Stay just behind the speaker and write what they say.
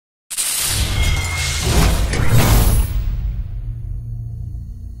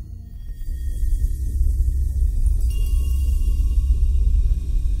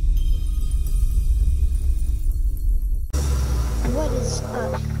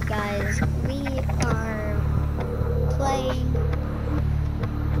guys, we are playing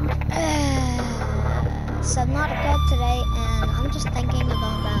Subnautica today, and I'm just thinking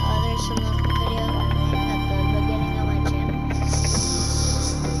about that other Subnautica video I made at the beginning of my channel.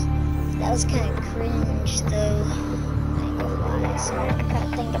 That was kind of cringe though, I ain't gonna lie, so I'm kind of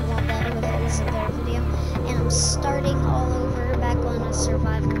thinking about that if it was a better video. And I'm starting all over back on a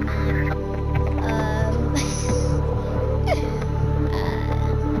survival map.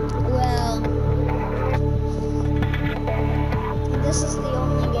 Well, this is the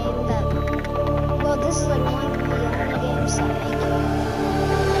only game that, well, this is like one of the only games that make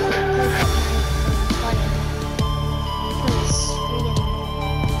it perfect night because freaking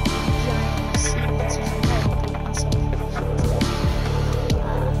giant sea monsters are terrible myself.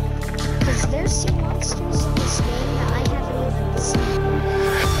 Because there's sea monsters in this game that I haven't even seen.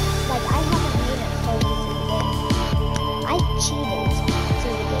 Like, I haven't made it fully through the game. I cheated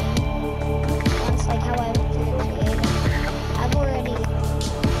through the game. That's like how I went through the creator. I've already,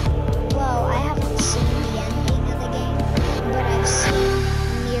 well, I haven't seen the ending of the game, but I've seen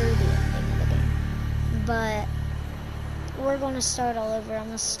near the ending of the game. But we're going to start all over. I'm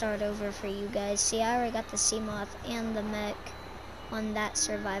going to start over for you guys. See, I already got the sea moth and the mech on that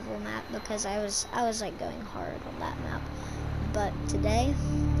survival map because I was like going hard on that map. But today,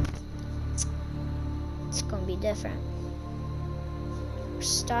 it's going to be different. We're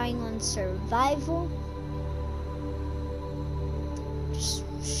starting on survival. Just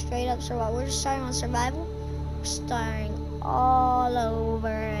straight up survival. We're just starting on survival. We're starting all over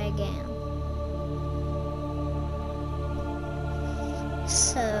again.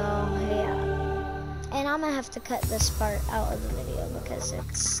 So, yeah. And I'm gonna have to cut this part out of the video because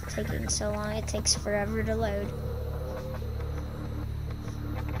it's taking so long. It takes forever to load.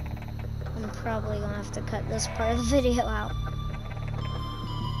 I'm probably gonna have to cut this part of the video out.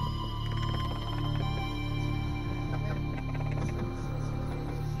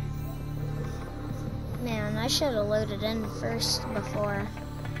 Man, I should have loaded in first before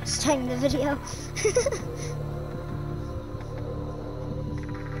starting the video.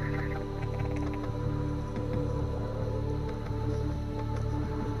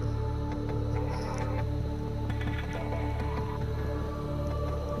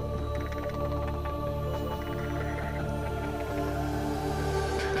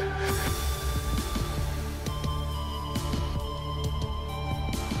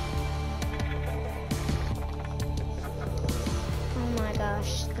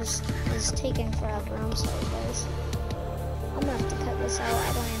 Gosh, this is taking forever. I'm sorry, guys. I'm gonna have to cut this out.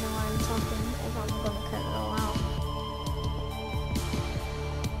 I don't even know why I'm talking if I'm gonna cut it all out.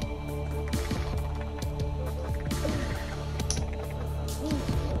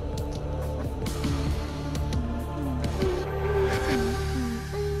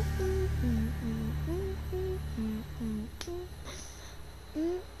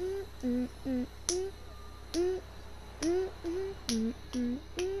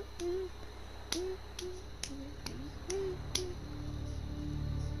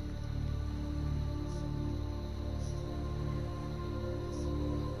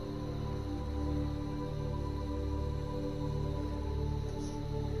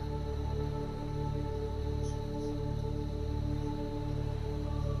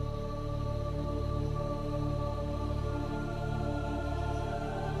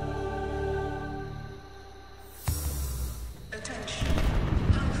 Attention.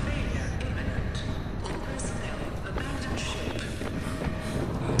 Hull failure imminent. All personnel abandon ship.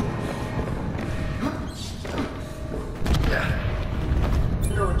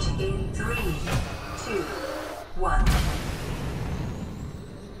 Launch in 3, 2, 1.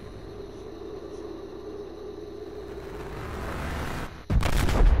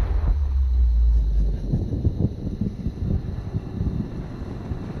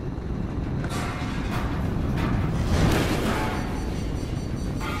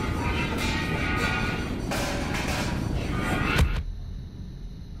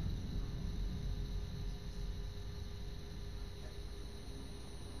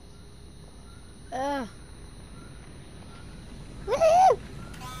 Woohoo!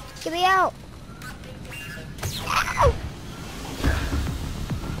 Get me out! Ow!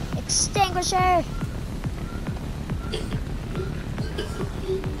 Extinguisher!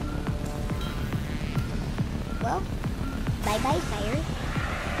 Well, bye-bye, fire.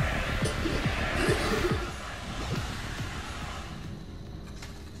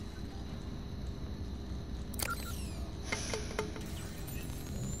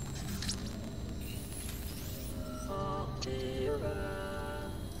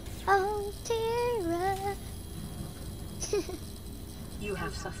 Oh, dear. You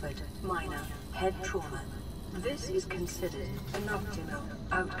have suffered minor head trauma. This is considered an optimal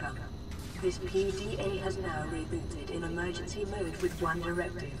outcome. This PDA has now rebooted in emergency mode with one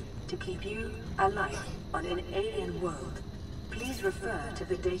directive: to keep you alive on an alien world. Please refer to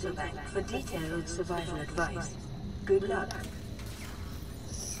the databank for detailed survival advice. Good luck.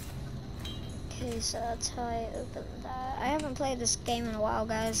 Okay, so that's how I open that. I haven't played this game in a while,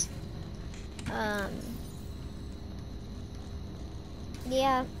 guys.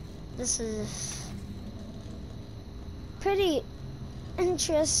 Yeah, this is pretty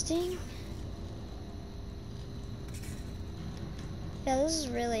interesting. Yeah, this is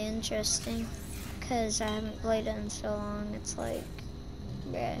really interesting because I haven't played it in so long. It's like,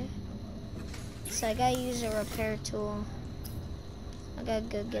 bruh. So I gotta use a repair tool. I gotta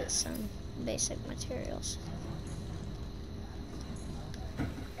go get some basic materials.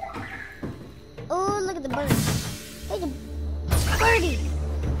 Oh, look at the bird. Hey, the birdie.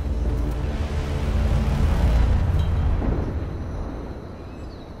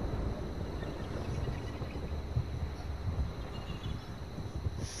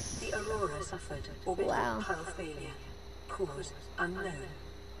 The Aurora suffered orbital hull failure. Cause unknown.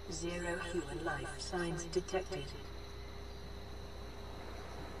 0 human life signs detected.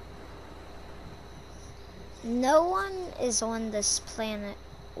 No one is on this planet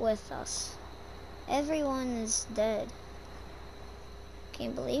with us. Everyone is dead. Can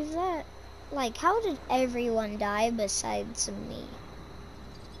you believe that? Like, how did everyone die besides me?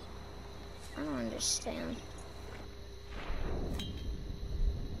 I don't understand.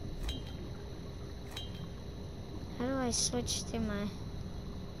 How do I switch to my...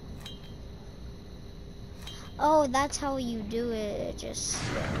 Oh, that's how you do it. Just,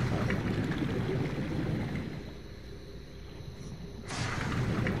 yeah, okay.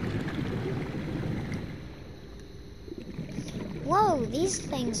 Whoa, these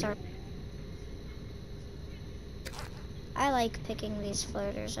things are... I like picking these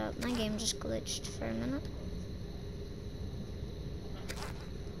floaters up. My game just glitched for a minute.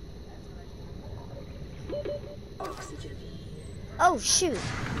 Oxygen. Oh, shoot.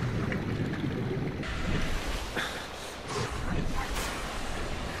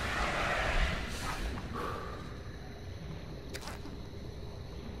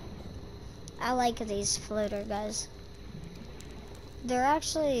 I like these floater guys. They're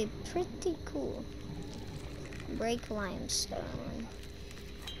actually pretty cool. Break limestone.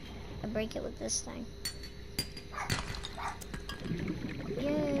 I break it with this thing.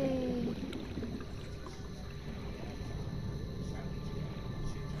 Yay!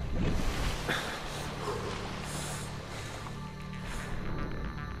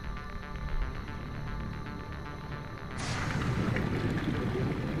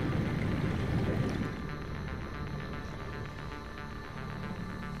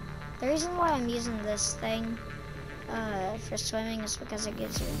 The reason why I'm using this thing for swimming is because it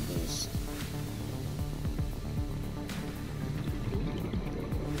gives you a boost.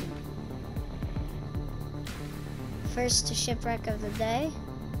 First shipwreck of the day.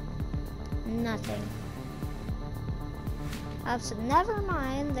 Nothing. Never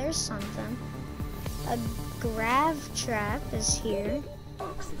mind, there's something. A grav trap is here.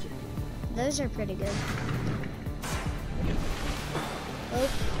 Oxygen. Those are pretty good. Oh,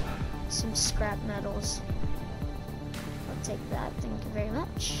 some scrap metals. I'll take that, thank you very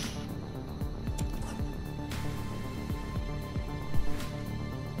much.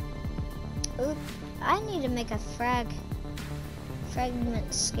 Oop, I need to make a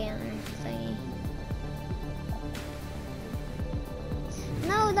fragment scanner thingy.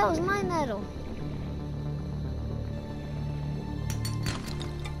 No, that was my metal.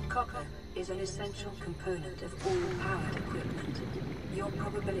 Copper is an essential component of all powered equipment. Your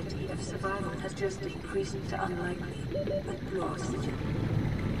probability of survival has just increased to unlikely, but blue oxygen.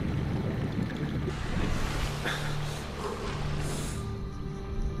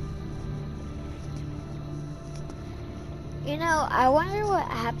 You know, I wonder what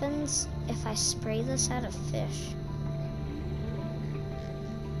happens if I spray this at a fish.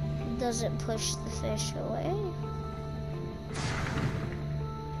 Does it push the fish away?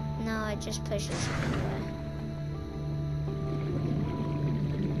 No, it just pushes it away.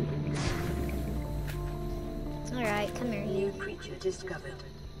 Alright, come here, you. New creature discovered.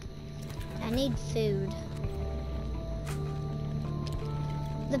 I need food.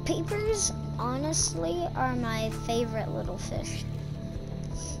 The peepers, honestly, are my favorite little fish.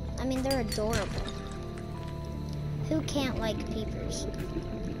 I mean, they're adorable. Who can't like peepers?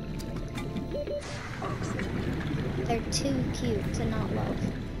 They're too cute to not love.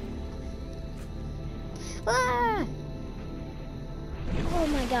 Ah!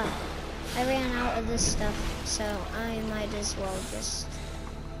 my god. I ran out of this stuff, so I might as well just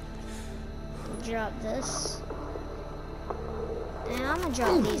drop this. And I'm gonna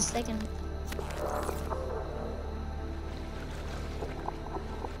drop these. They can.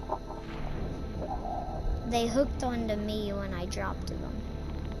 They hooked onto me when I dropped them.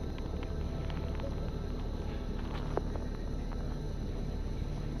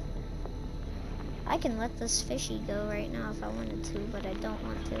 I can let this fishy go right now if I wanted to, but I don't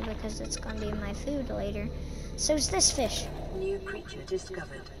want to because it's gonna be my food later. So is this fish. New creature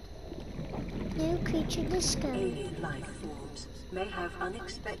discovered. New creature discovered. Alien life forms may have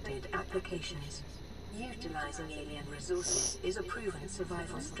unexpected applications. Utilizing alien resources is a proven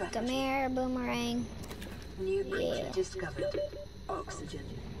survival strategy. Come here, boomerang. New creature discovered. Oxygen.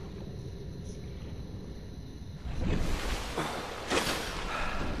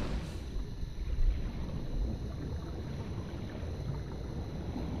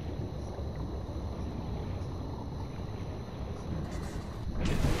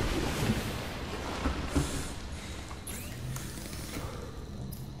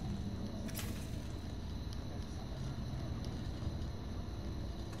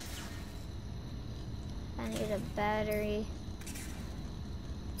 I need a battery.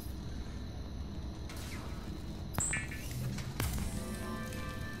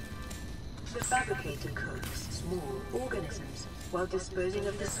 The fabricator cooks small organisms while disposing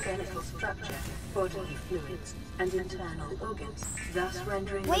of the skeletal structure, bodily fluids, and internal organs, thus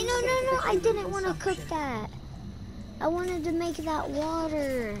rendering Wait, them no, safe no, no, for I human didn't want to cook consumption. that. I wanted to make that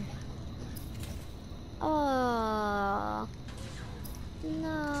water. Oh,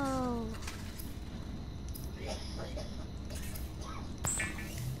 no.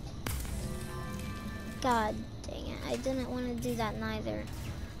 God dang it, I didn't want to do that neither.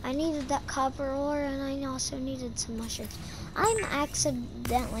 I needed that copper ore and I also needed some mushrooms. I'm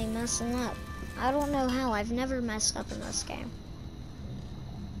accidentally messing up. I don't know how, I've never messed up in this game.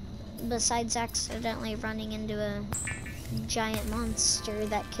 Besides accidentally running into a giant monster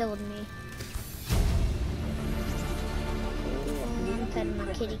that killed me. Ooh, I'm petting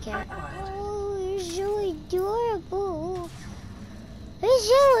my kitty cat. Oh, you're so adorable. You're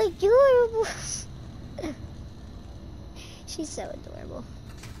so adorable. She's so adorable.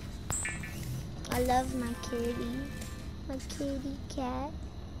 I love my kitty. My kitty cat.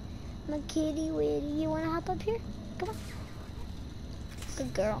 My kitty witty. You wanna hop up here? Come on.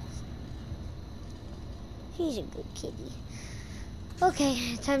 Good girl. She's a good kitty.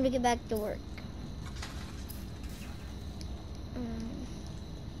 Okay, time to get back to work.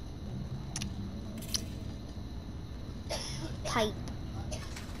 Pipe.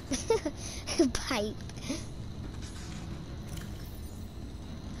 Pipe.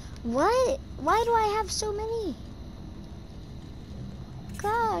 What? Why do I have so many?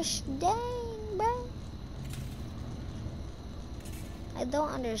 Gosh dang, bro. I don't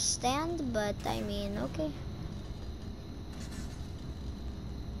understand, but I mean, okay.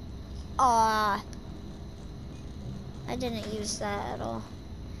 Aw. I didn't use that at all.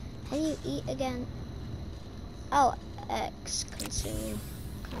 How do you eat again? Oh, X. Consume.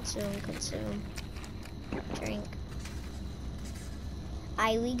 Consume, consume. Drink.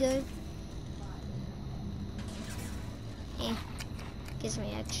 Aye, we good? Eh. Gives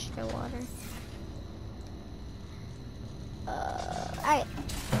me extra water. Alright.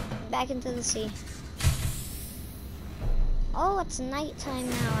 Back into the sea. Oh, it's nighttime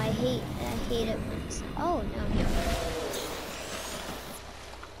now. I hate it when it's... Oh, no.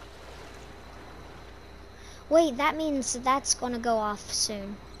 Wait, that means that's gonna go off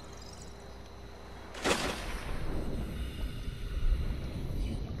soon.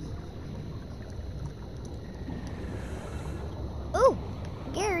 Ooh,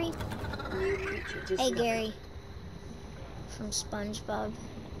 Gary. Hey, Gary. From SpongeBob.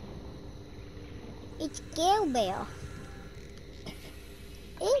 It's Gale Bear.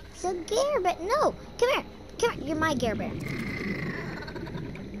 It's a Gare Bear. No, come here. Come here. You're my Gare Bear.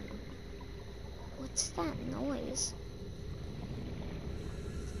 What's that noise?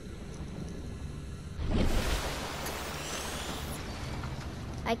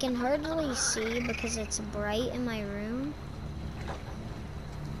 I can hardly see because it's bright in my room,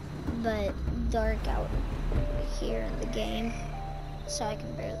 but dark out here in the game, so I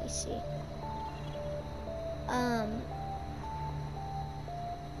can barely see. I'm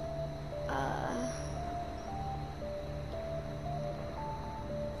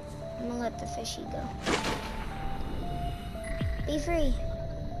gonna let the fishy go. Be free.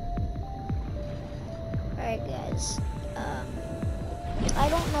 Alright guys, I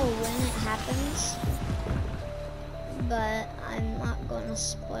don't know when it happens, but I'm not gonna want to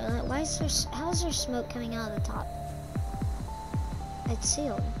spoil it. Why is there? How is there smoke coming out of the top? It's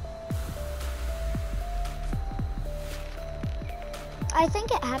sealed. I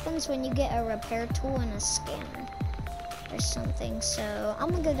think it happens when you get a repair tool and a scanner or something. So I'm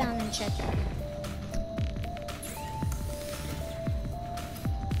gonna go down and check that.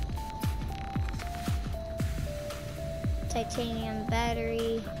 Titanium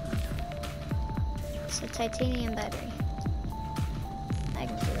battery. It's a titanium battery. I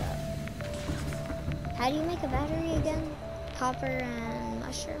can do that. How do you make a battery again? Copper and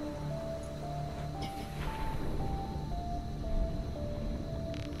mushroom?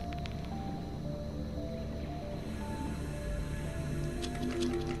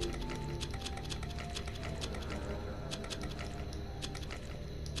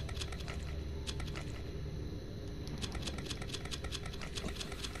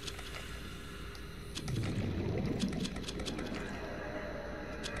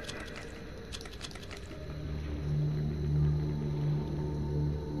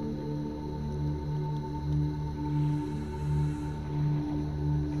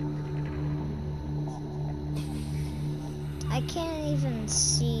 I can't even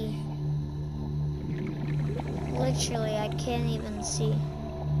see. Literally, I can't even see.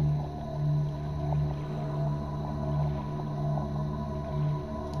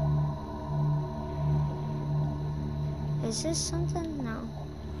 Is this something? No.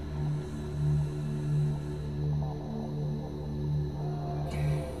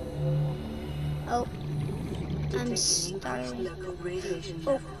 Oh, I'm starting.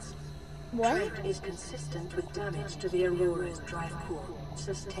 Oh. What? Trend is consistent with damage to the Aurora's drive core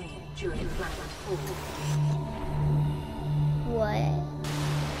sustained during planet fall. What?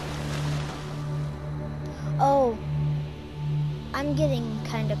 Oh, I'm getting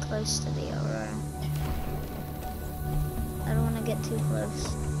kind of close to the Aurora. I don't want to get too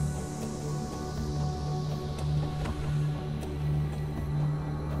close.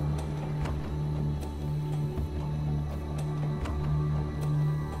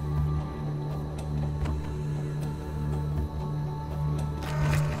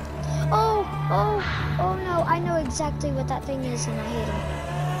 Oh no, I know exactly what that thing is and I hate him.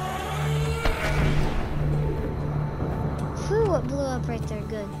 Phew, it blew up right there,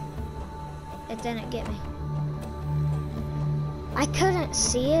 good. It didn't get me. I couldn't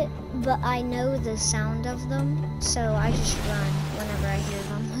see it, but I know the sound of them, so I just run whenever I hear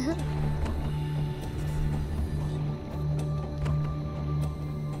them.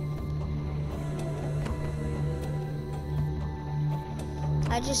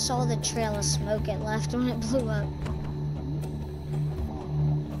 I just saw the trail of smoke it left when it blew up.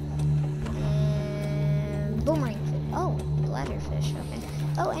 And boomerang fish. Oh, bladderfish, okay.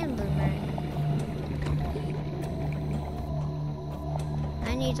 Oh, and boomerang.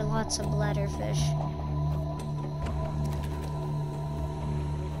 I need lots of bladderfish.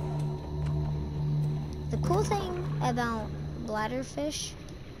 The cool thing about bladderfish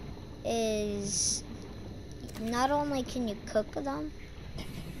is not only can you cook them,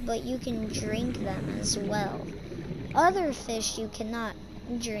 but you can drink them as well. Other fish you cannot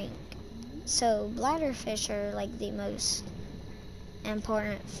drink. So bladderfish are like the most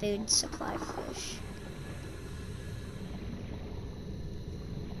important food supply fish.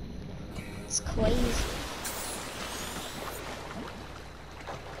 It's crazy.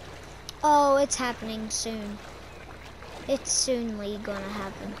 Oh, it's happening soon. It's soonly gonna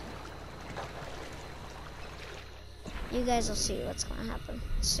happen. You guys will see what's gonna happen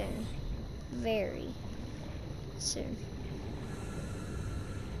soon. Very soon.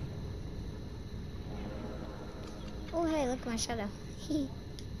 Oh, hey, look at my shadow.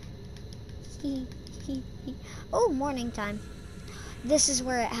 Oh, morning time. This is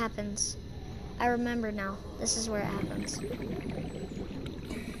where it happens. I remember now. This is where it happens.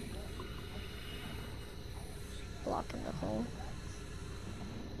 Blocking the hole.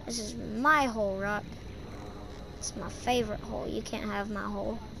 This is my hole, Rock. It's my favorite hole. You can't have my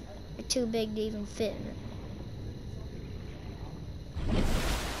hole. You're too big to even fit in it.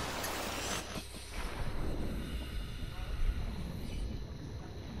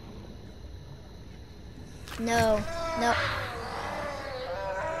 No, no.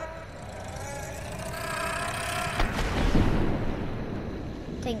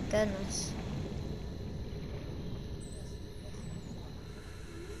 Thank goodness.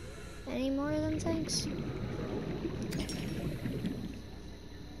 Any more of them things?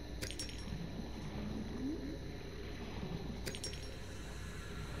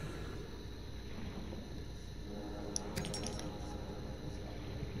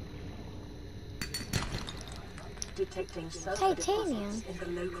 detecting sulfur Titanium. deposits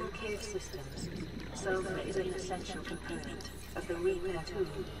in the local cave systems. Sulfur is an essential component of the repair tool.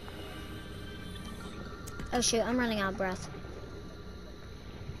 Oh shoot, I'm running out of breath.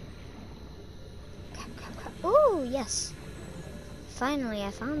 Ooh, yes. Finally,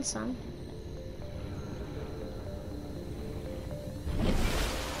 I found some.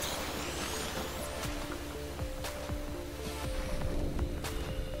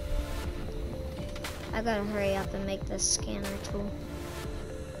 I gotta hurry up and make this scanner tool.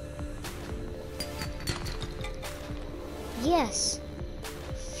 Yes!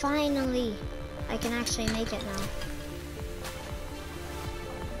 Finally! I can actually make it now.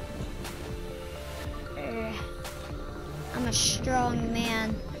 I'm a strong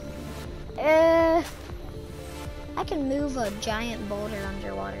man. I can move a giant boulder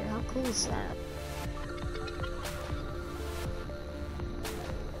underwater. How cool is that?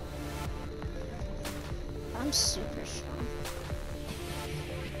 I'm super strong.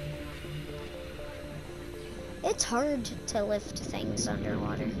 It's hard to lift things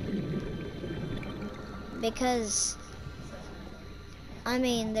underwater. Because, I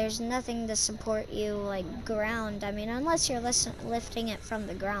mean, there's nothing to support you like ground. I mean, unless you're lifting it from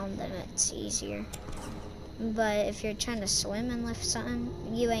the ground, then it's easier. But if you're trying to swim and lift something,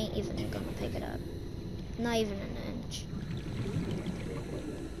 you ain't even gonna pick it up. Not even an inch.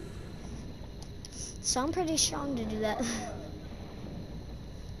 So I'm pretty strong to do that.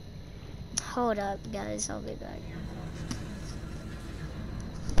 Hold up, guys, I'll be back.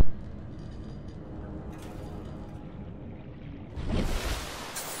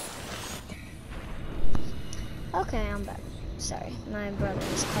 Okay, I'm back. Sorry, my brother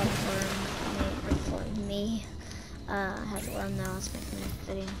was calling for me. I had to run now. I was making a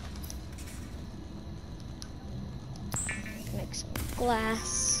video. Make some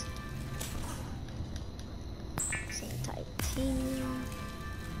glass. Some titanium.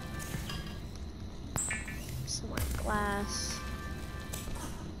 Some more glass.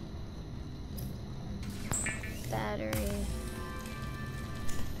 Battery.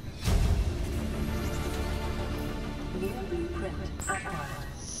 New blueprint acquired.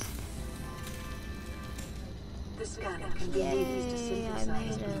 The scanner can be used to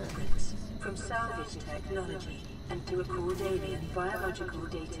synthesize blueprints from salvage technology and to record alien biological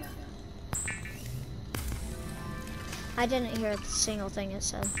data. I didn't hear a single thing it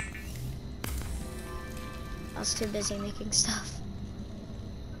said. I was too busy making stuff.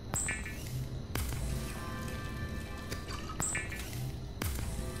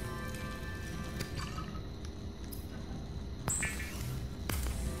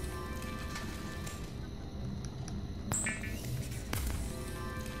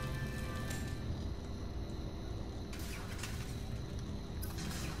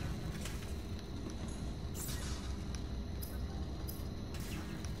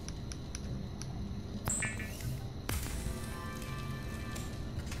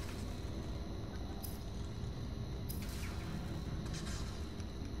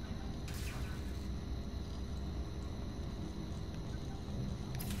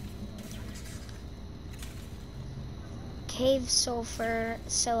 Cave sulfur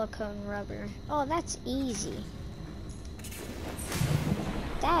silicone rubber. Oh, that's easy.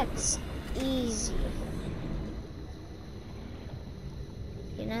 That's easy.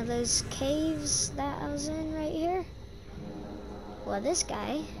 You know those caves that I was in right here? Well, this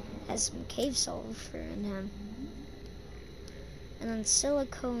guy has some cave sulfur in him. And then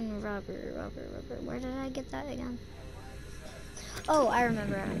silicone rubber. Where did I get that again? Oh, I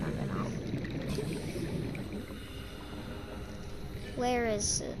remember now. Where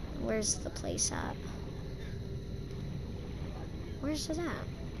is it? Where's the place at? Where's it at?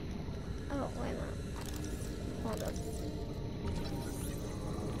 Oh, wait a minute. Hold up.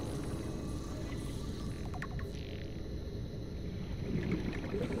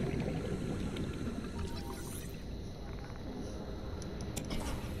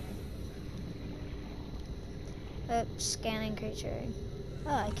 Oops, scanning creature.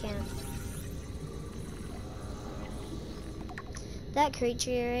 Oh, I can't. That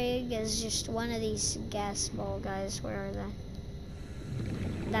creature egg is just one of these gas ball guys. Where are they?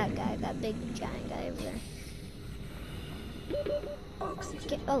 That guy, that big giant guy over there.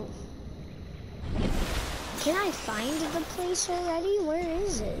 Oh. Can I find the place already? Where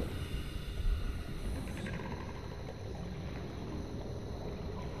is it?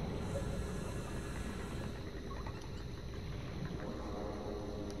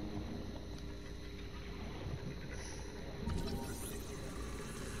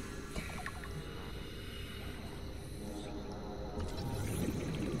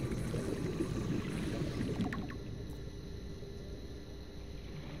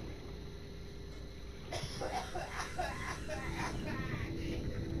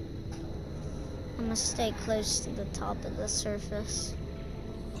 gonna stay close to the top of the surface.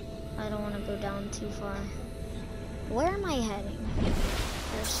 I don't want to go down too far. Where am I heading?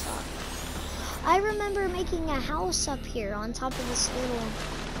 First off, I remember making a house up here on top of this little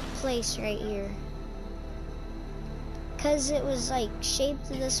place right here. Because it was like shaped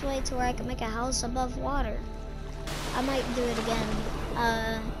this way to where I could make a house above water. I might do it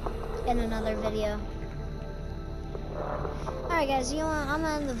again in another video. Alright guys, you know what? I'm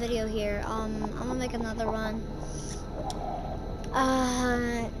gonna end the video here. I'm gonna make another one.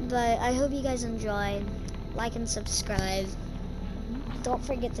 But I hope you guys enjoyed. Like and subscribe. Don't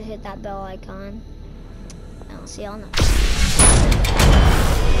forget to hit that bell icon. And I'll see y'all next time.